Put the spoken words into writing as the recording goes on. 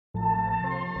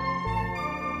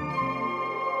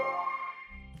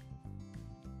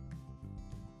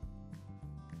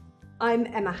I'm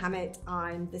Emma Hammett.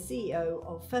 I'm the CEO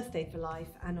of First Aid for Life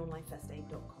and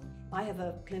onlinefirstaid.com. I have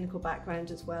a clinical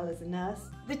background as well as a nurse.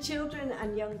 The Children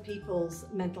and Young People's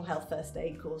Mental Health First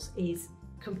Aid course is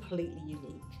completely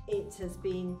unique. It has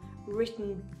been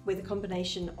written with a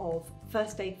combination of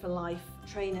First Aid for Life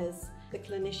trainers, the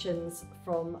clinicians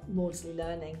from Maudsley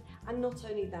Learning, and not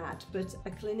only that, but a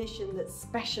clinician that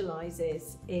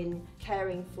specialises in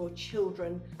caring for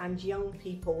children and young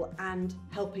people and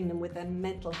helping them with their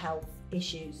mental health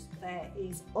issues. There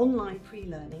is online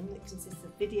pre-learning that consists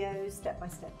of videos,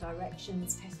 step-by-step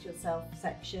directions, test yourself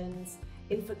sections,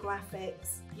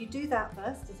 infographics. You do that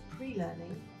first as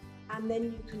pre-learning, and then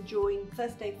you can join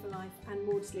First Aid for Life and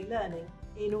Maudsley Learning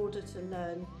in order to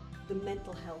learn the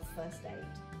mental health first aid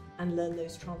and learn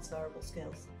those transferable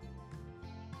skills.